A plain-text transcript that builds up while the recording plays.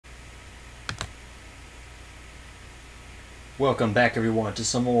Welcome back everyone to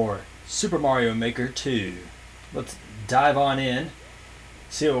some more Super Mario Maker 2. Let's dive on in,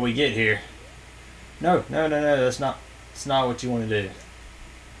 see what we get here. No, that's not what you want to do.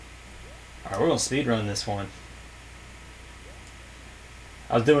 Alright, we're going to speedrun this one.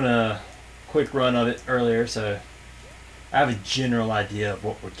 I was doing a quick run of it earlier, so I have a general idea of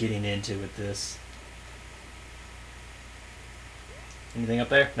what we're getting into with this. Anything up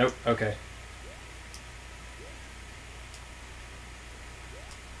there? Nope, okay.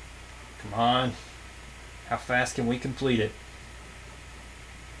 Come on. How fast can we complete it?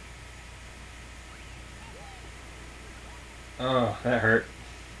 Oh, that hurt.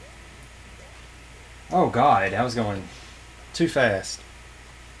 Oh God, I was going too fast.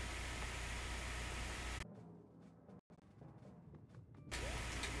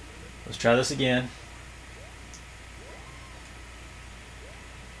 Let's try this again.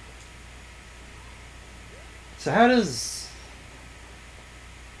 So how does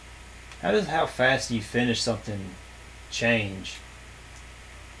how fast you finish something change?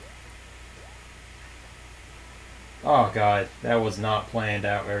 Oh God, that was not planned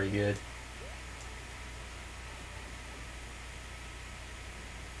out very good.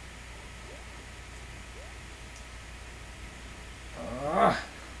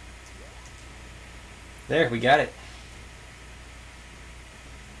 There, we got it.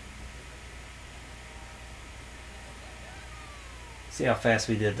 See how fast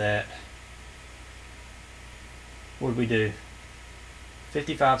we did that. What did we do?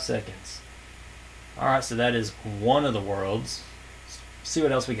 55 seconds. Alright, so that is one of the worlds. Let's see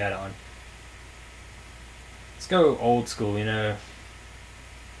what else we got on. Let's go old school, you know.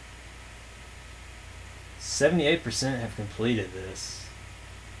 78% have completed this.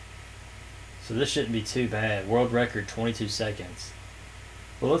 So this shouldn't be too bad. World record 22 seconds.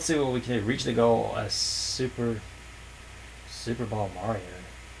 Well, let's see what we can do. Reach the goal as Super Ball Mario.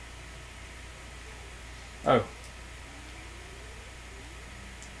 Oh.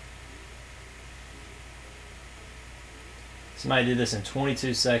 Somebody did this in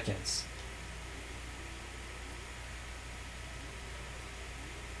 22 seconds.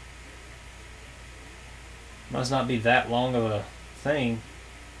 Must not be that long of a thing.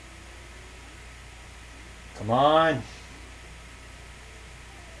 Come on.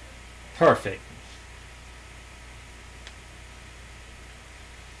 Perfect.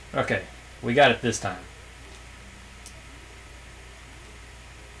 Okay, we got it this time.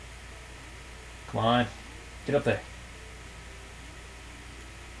 Come on, get up there.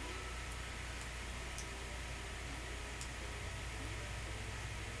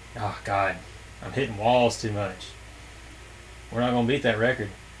 Oh God, I'm hitting walls too much. We're not gonna beat that record.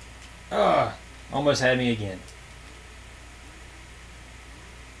 Ah, almost had me again.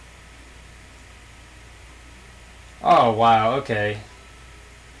 Oh wow, okay.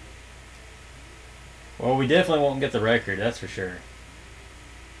 Well, we definitely won't get the record, that's for sure.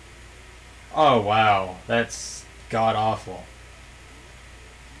 Oh wow, that's god awful.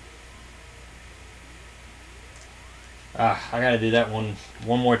 Ah, I gotta do that one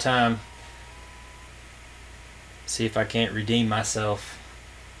more time. See if I can't redeem myself.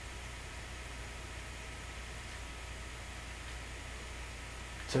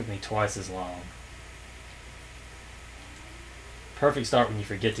 Took me twice as long. Perfect start when you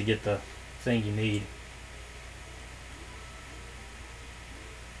forget to get the thing you need.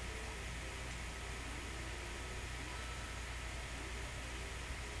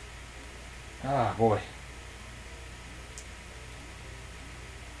 Ah, boy.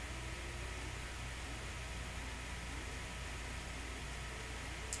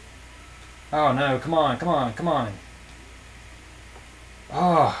 Oh no, come on, come on, come on.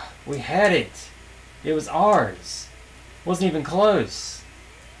 Oh, we had it. It was ours. Wasn't even close.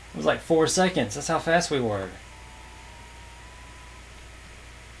 It was like 4 seconds. That's how fast we were.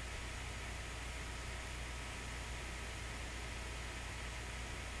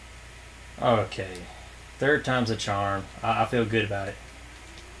 Okay. Third time's a charm. I feel good about it.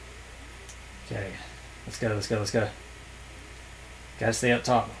 Okay. Let's go, let's go, let's go. Gotta stay up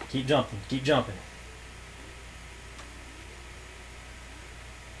top. Keep jumping, keep jumping.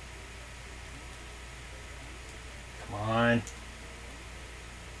 Come on.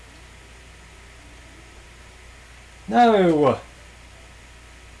 No!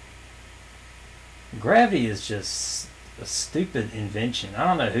 Gravity is just a stupid invention. I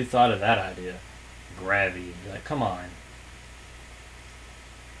don't know who thought of that idea. Gravity. Like, come on.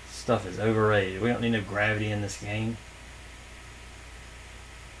 Stuff is overrated. We don't need no gravity in this game.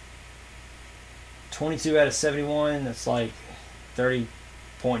 22 out of 71, that's like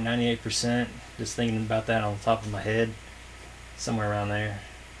 30.98%. Just thinking about that on the top of my head. Somewhere around there.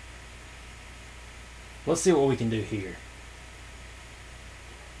 Let's see what we can do here.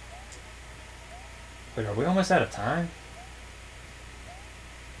 Wait, are we almost out of time?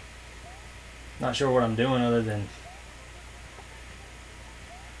 Not sure what I'm doing other than...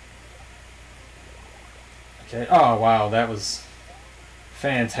 Okay. Oh, wow. That was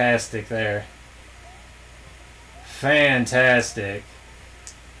fantastic there. Fantastic.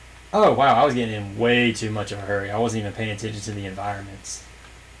 Oh, wow. I was getting in way too much of a hurry. I wasn't even paying attention to the environments.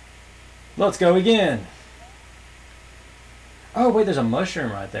 Let's go again. Oh, wait. There's a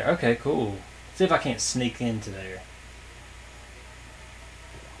mushroom right there. Okay, cool. See if I can't sneak into there.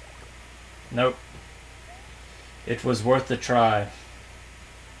 Nope. It was worth the try.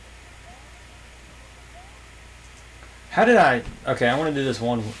 How did I... Okay, I want to do this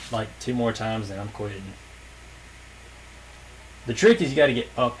one, like, 2 more times, then I'm quitting. The trick is you got to get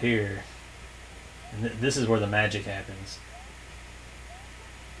up here. And this is where the magic happens.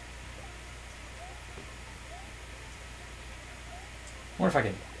 I wonder if I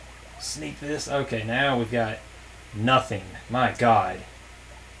can sneak this. Okay, now we've got nothing. My God.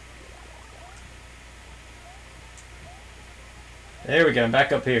 There we go. I'm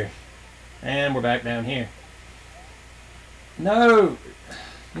back up here. And we're back down here. No!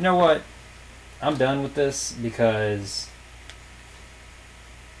 You know what? I'm done with this because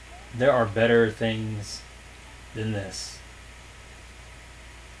there are better things than this.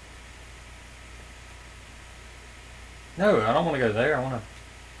 No, I don't want to go there. I want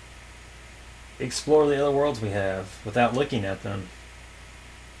to explore the other worlds we have without looking at them.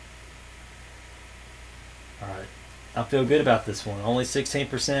 Alright. I feel good about this one. Only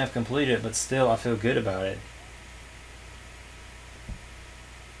 16% have completed it, but still I feel good about it.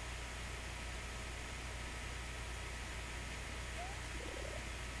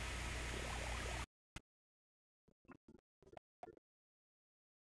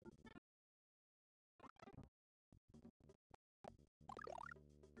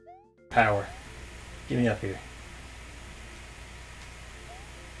 Power. Get me up here.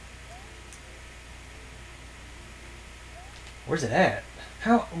 Where's it at?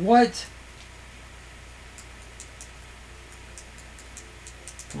 How? What?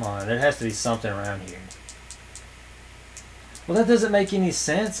 Come on, there has to be something around here. Well, that doesn't make any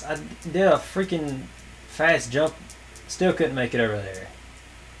sense. I did a freaking fast jump. Still couldn't make it over there.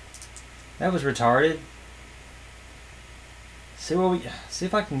 That was retarded. See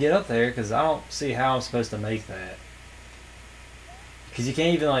if I can get up there, because I don't see how I'm supposed to make that. Because you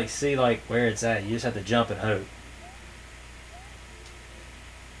can't even like see like where it's at. You just have to jump and hope.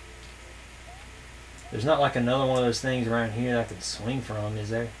 There's not like another one of those things around here that I can swing from,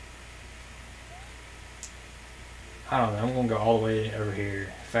 is there? I don't know. I'm going to go all the way over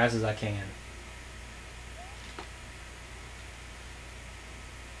here as fast as I can.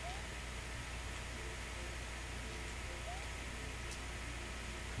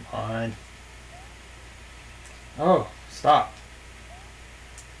 Come on. Oh, stop.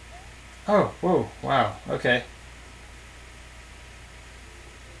 Oh, whoa, wow, okay.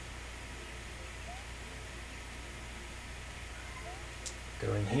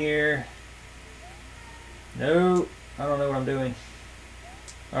 Go in here. No, I don't know what I'm doing.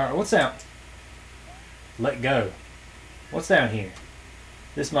 Alright, what's down? Let go. What's down here?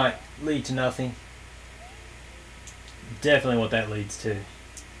 This might lead to nothing. Definitely what that leads to.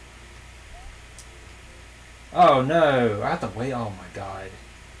 Oh no, I have to wait. Oh my God.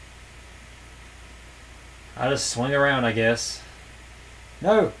 I just swing around, I guess.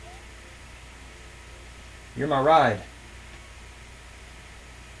 No! You're my ride.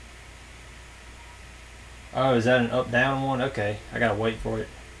 Oh, is that an up-down one? Okay, I gotta wait for it.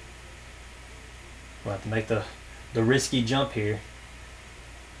 We'll have to make the risky jump here.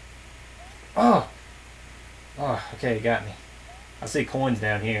 Oh! Oh, okay, it got me. I see coins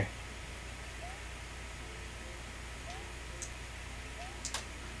down here.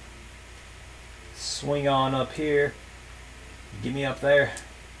 Swing on up here. Get me up there.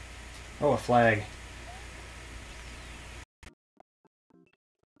 Oh, a flag.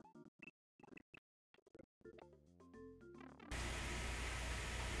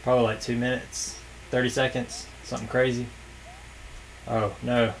 Probably like 2 minutes, 30 seconds, something crazy. Oh,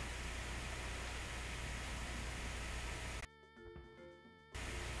 no.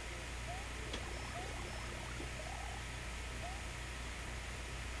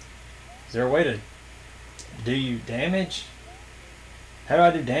 Is there a way to do you damage? How do I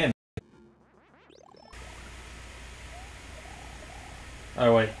do damage?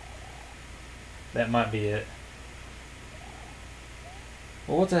 Oh, wait. That might be it.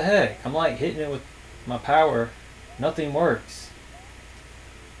 Well, what the heck? I'm like hitting it with my power. Nothing works.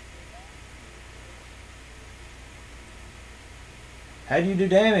 How do you do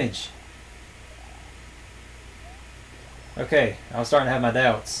damage? Okay, I was starting to have my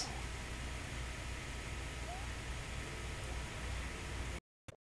doubts.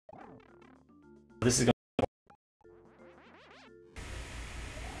 This is going.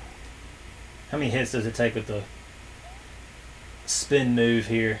 How many hits does it take with the spin move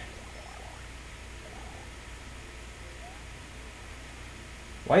here?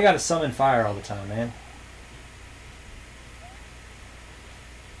 Why you gotta summon fire all the time, man?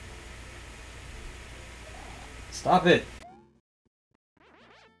 Stop it!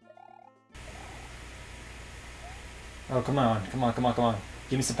 Oh, come on, come on, come on, come on.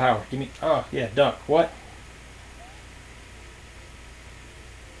 Give me some power. Give me... Oh, yeah, duck. What?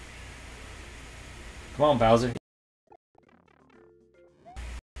 Come on, Bowser.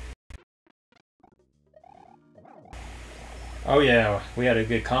 Oh, yeah, we had a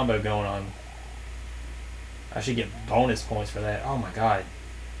good combo going on. I should get bonus points for that. Oh, my God.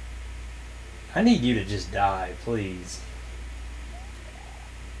 I need you to just die, please.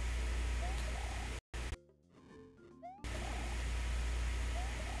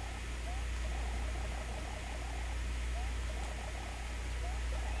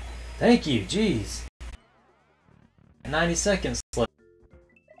 Thank you, jeez. 90 seconds left.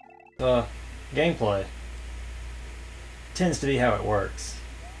 Gameplay. Tends to be how it works.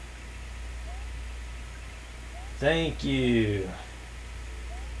 Thank you.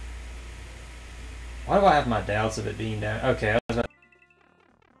 Why do I have my doubts of it being down? Okay, I was about to...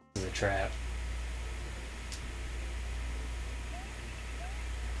 This is a trap.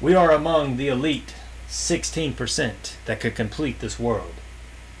 We are among the elite 16% that could complete this world.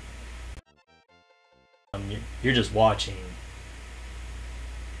 You're just watching.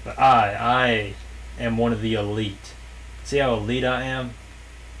 But I am one of the elite. See how elite I am?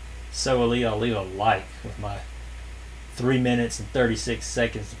 So elite, I'll leave a like with my 3 minutes and 36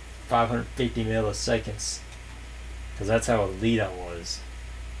 seconds, 550 milliseconds. Because that's how elite I was.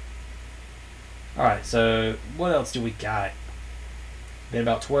 Alright, so what else do we got? Been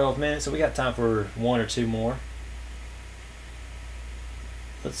about 12 minutes, so we got time for one or two more.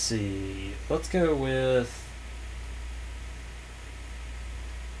 Let's see. Let's go with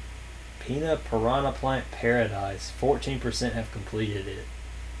Peanut Piranha Plant Paradise. 14% have completed it.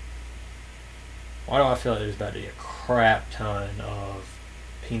 Why do I feel like there's about to be a crap ton of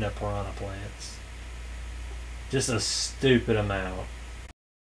Peanut Piranha Plants? Just a stupid amount.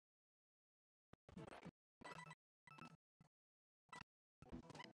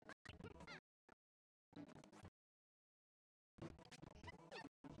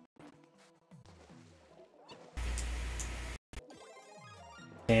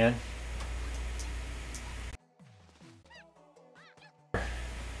 And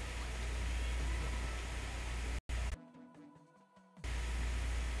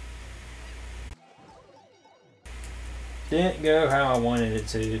didn't go how I wanted it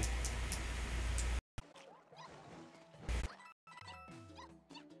to.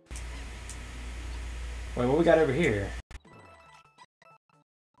 Wait, what we got over here?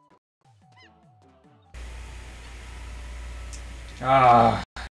 Ah.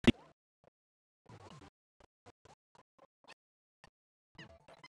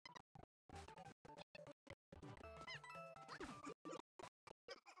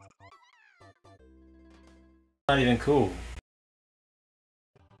 Not even cool.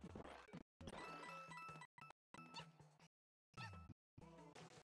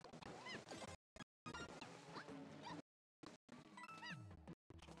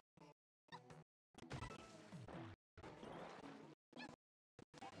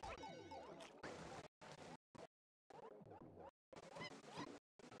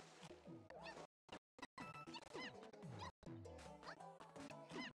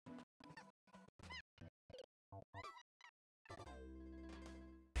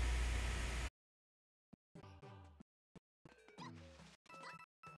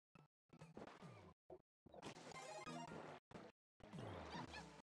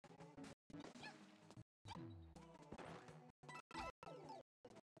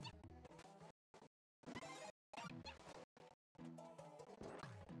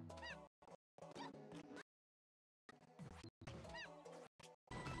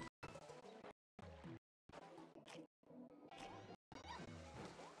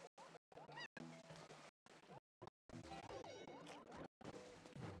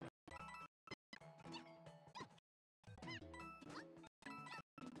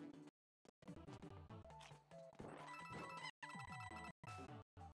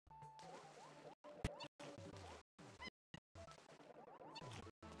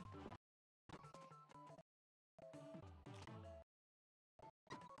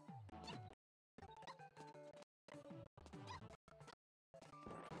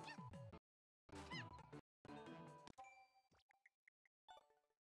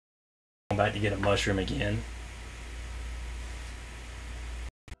 I'm about to get a mushroom again.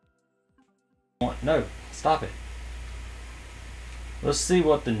 No, stop it. Let's see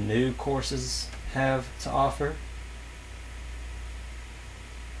what the new courses have to offer.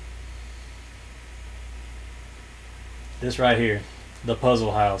 This right here, the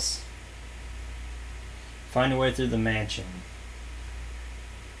puzzle house. Find your way through the mansion.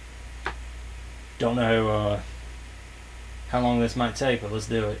 Don't know how long this might take, but let's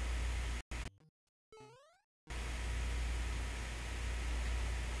do it.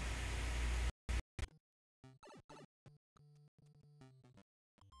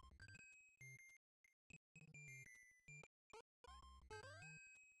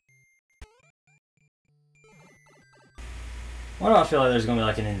 Why do I feel like there's going to be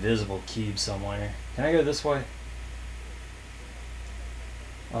like an invisible cube somewhere? Can I go this way?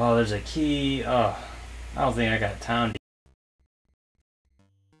 Oh, there's a key. Oh, I don't think I got time to.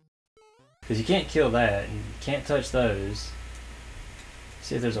 Because you can't kill that, and you can't touch those.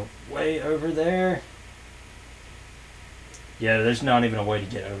 See if there's a way over there. Yeah, there's not even a way to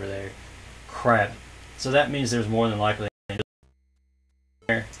get over there. Crap. So that means there's more than likely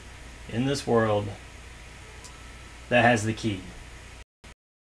in this world that has the key.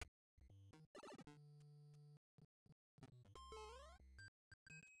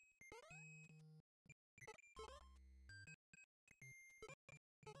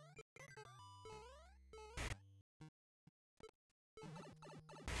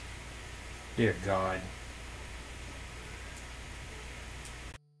 Dear God.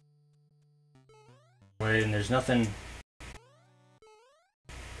 Wait, and there's nothing.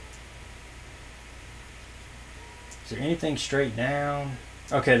 Is there anything straight down?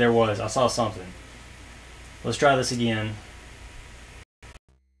 Okay, there was. I saw something. Let's try this again.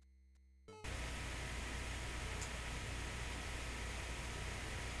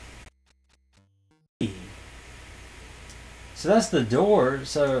 So that's the door.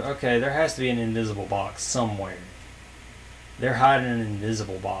 So, okay, there has to be an invisible box somewhere. They're hiding an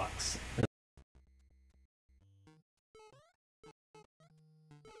invisible box.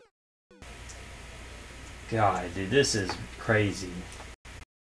 God, dude, this is crazy.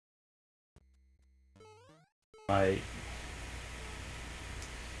 Like,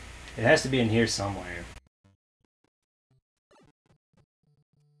 it has to be in here somewhere.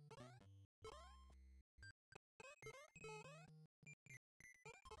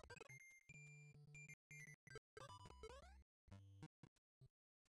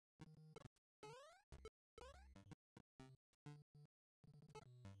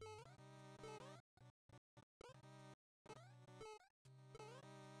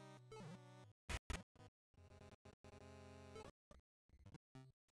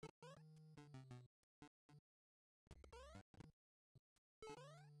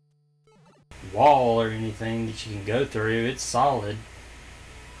 Wall or anything that you can go through. It's solid.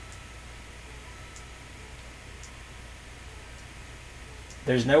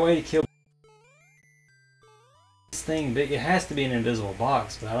 There's no way to kill this thing, but it has to be an invisible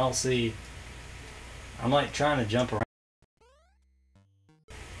box, but I don't see. I'm like trying to jump around.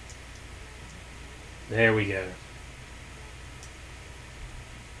 There we go.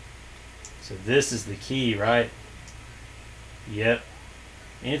 So this is the key, right? Yep.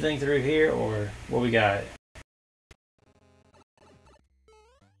 Anything through here, or what we got?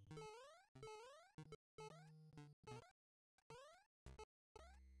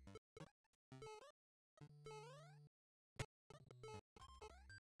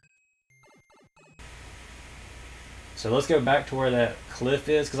 So let's go back to where that cliff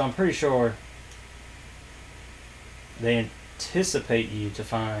is, because I'm pretty sure they anticipate you to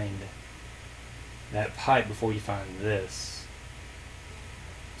find that pipe before you find this.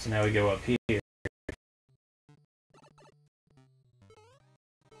 So now we go up here.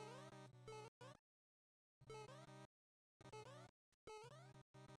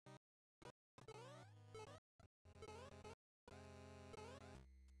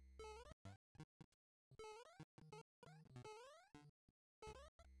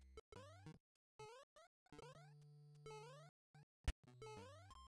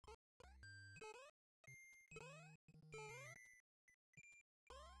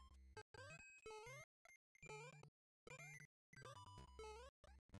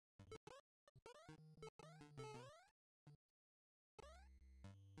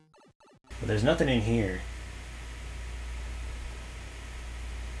 But there's nothing in here.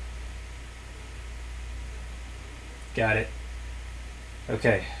 Got it.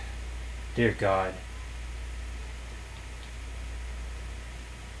 Okay. Dear God.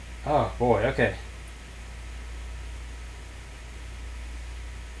 Oh boy, okay.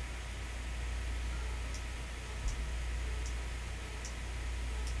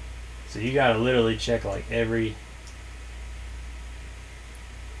 you gotta literally check like every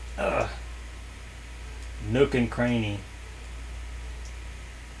nook and cranny.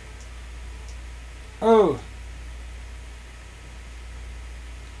 Oh!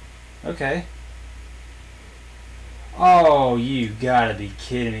 Okay. Oh, you gotta be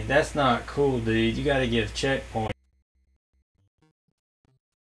kidding me. That's not cool, dude. You gotta give checkpoint.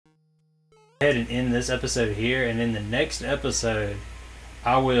 Go ahead and end this episode here, and in the next episode,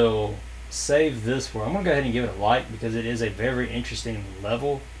 I will save this one. I'm gonna go ahead and give it a like because it is a very interesting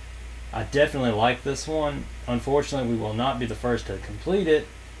level. I definitely like this one. Unfortunately, we will not be the first to complete it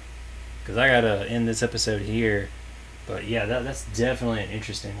because I gotta end this episode here. But yeah, that's definitely an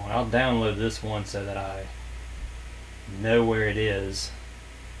interesting one. I'll download this one so that I know where it is.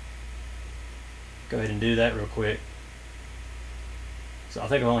 Go ahead and do that real quick. So I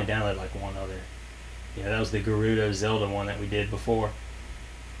think I've only downloaded like one other. Yeah, that was the Gerudo Zelda one that we did before.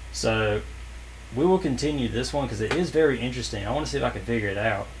 So we will continue this one because it is very interesting. I want to see if I can figure it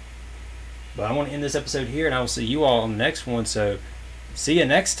out. But I want to end this episode here, and I will see you all on the next one. So see you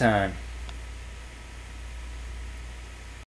next time.